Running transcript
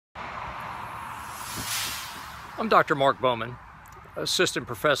I'm Dr. Mark Bowman, Assistant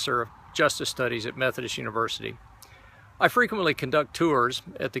Professor of Justice Studies at Methodist University. I frequently conduct tours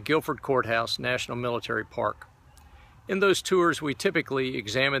at the Guilford Courthouse National Military Park. In those tours, we typically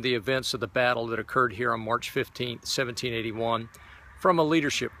examine the events of the battle that occurred here on March 15, 1781, from a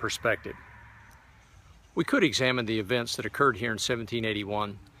leadership perspective. We could examine the events that occurred here in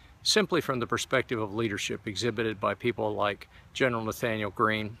 1781 simply from the perspective of leadership exhibited by people like General Nathaniel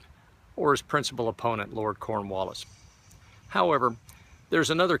Greene or his principal opponent, Lord Cornwallis. However, there's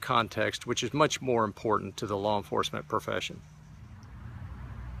another context which is much more important to the law enforcement profession.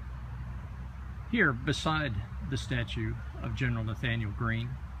 Here, beside the statue of General Nathaniel Greene,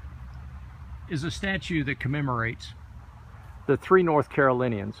 is a statue that commemorates the 3 North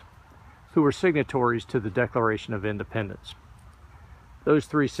Carolinians who were signatories to the Declaration of Independence. Those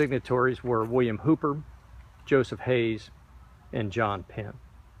 3 signatories were William Hooper, Joseph Hayes, and John Penn.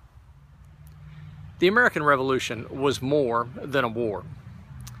 The American Revolution was more than a war.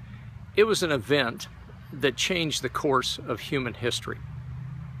 It was an event that changed the course of human history.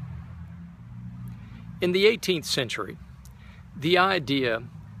 In the 18th century, the idea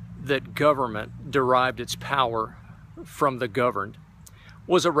that government derived its power from the governed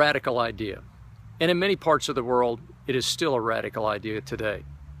was a radical idea. And in many parts of the world, it is still a radical idea today.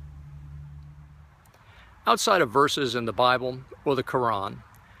 Outside of verses in the Bible or the Quran,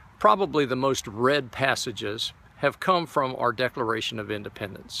 probably the most read passages have come from our Declaration of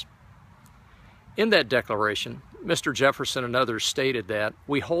Independence. In that declaration, Mr. Jefferson and others stated that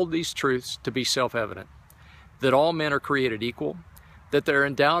we hold these truths to be self-evident, that all men are created equal, that they're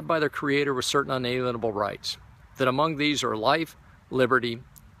endowed by their Creator with certain unalienable rights, that among these are life, liberty,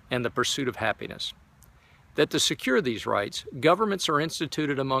 and the pursuit of happiness, that to secure these rights, governments are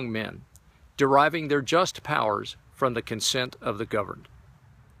instituted among men, deriving their just powers from the consent of the governed.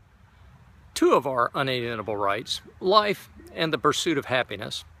 2 of our unalienable rights, life and the pursuit of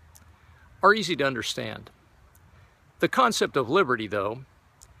happiness, are easy to understand. The concept of liberty, though,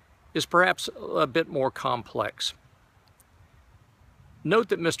 is perhaps a bit more complex. Note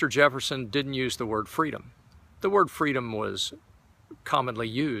that Mr. Jefferson didn't use the word freedom. The word freedom was commonly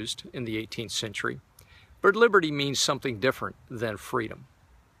used in the 18th century, but liberty means something different than freedom.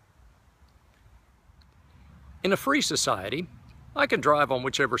 In a free society, I can drive on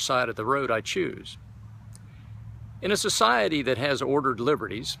whichever side of the road I choose. In a society that has ordered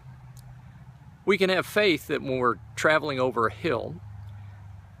liberties, we can have faith that when we're traveling over a hill,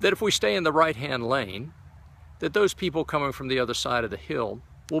 that if we stay in the right-hand lane, that those people coming from the other side of the hill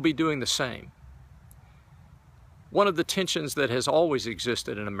will be doing the same. One of the tensions that has always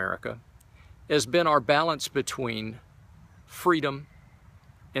existed in America has been our balance between freedom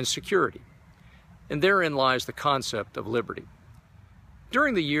and security, and therein lies the concept of liberty.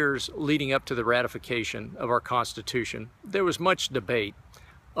 During the years leading up to the ratification of our Constitution, there was much debate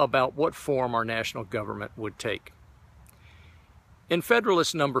about what form our national government would take. In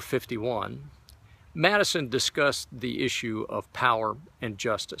Federalist Number 51, Madison discussed the issue of power and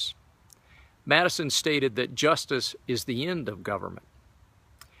justice. Madison stated that justice is the end of government,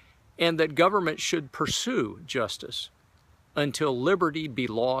 and that government should pursue justice until liberty be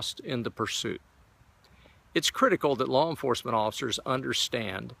lost in the pursuit. It's critical that law enforcement officers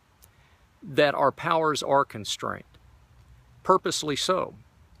understand that our powers are constrained, purposely so,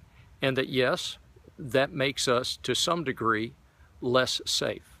 and that yes, that makes us to some degree less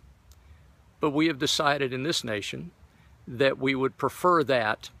safe. But we have decided in this nation that we would prefer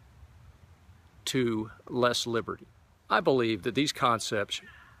that to less liberty. I believe that these concepts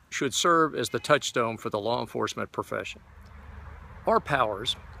should serve as the touchstone for the law enforcement profession. Our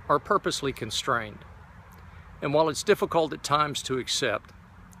powers are purposely constrained, and while it's difficult at times to accept,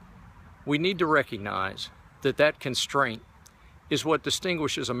 we need to recognize that that constraint is what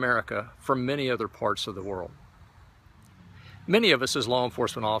distinguishes America from many other parts of the world. Many of us as law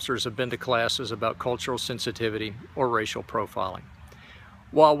enforcement officers have been to classes about cultural sensitivity or racial profiling.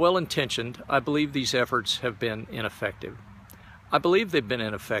 While well-intentioned, I believe these efforts have been ineffective. I believe they've been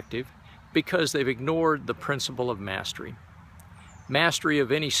ineffective because they've ignored the principle of mastery. Mastery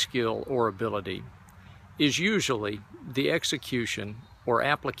of any skill or ability is usually the execution or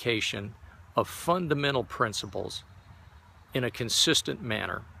application of fundamental principles in a consistent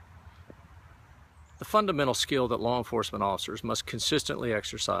manner. The fundamental skill that law enforcement officers must consistently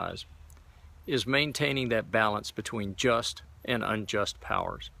exercise is maintaining that balance between just and unjust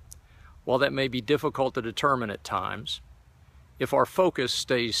powers. While that may be difficult to determine at times, if our focus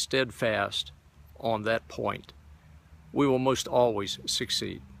stays steadfast on that point, we will most always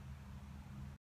succeed.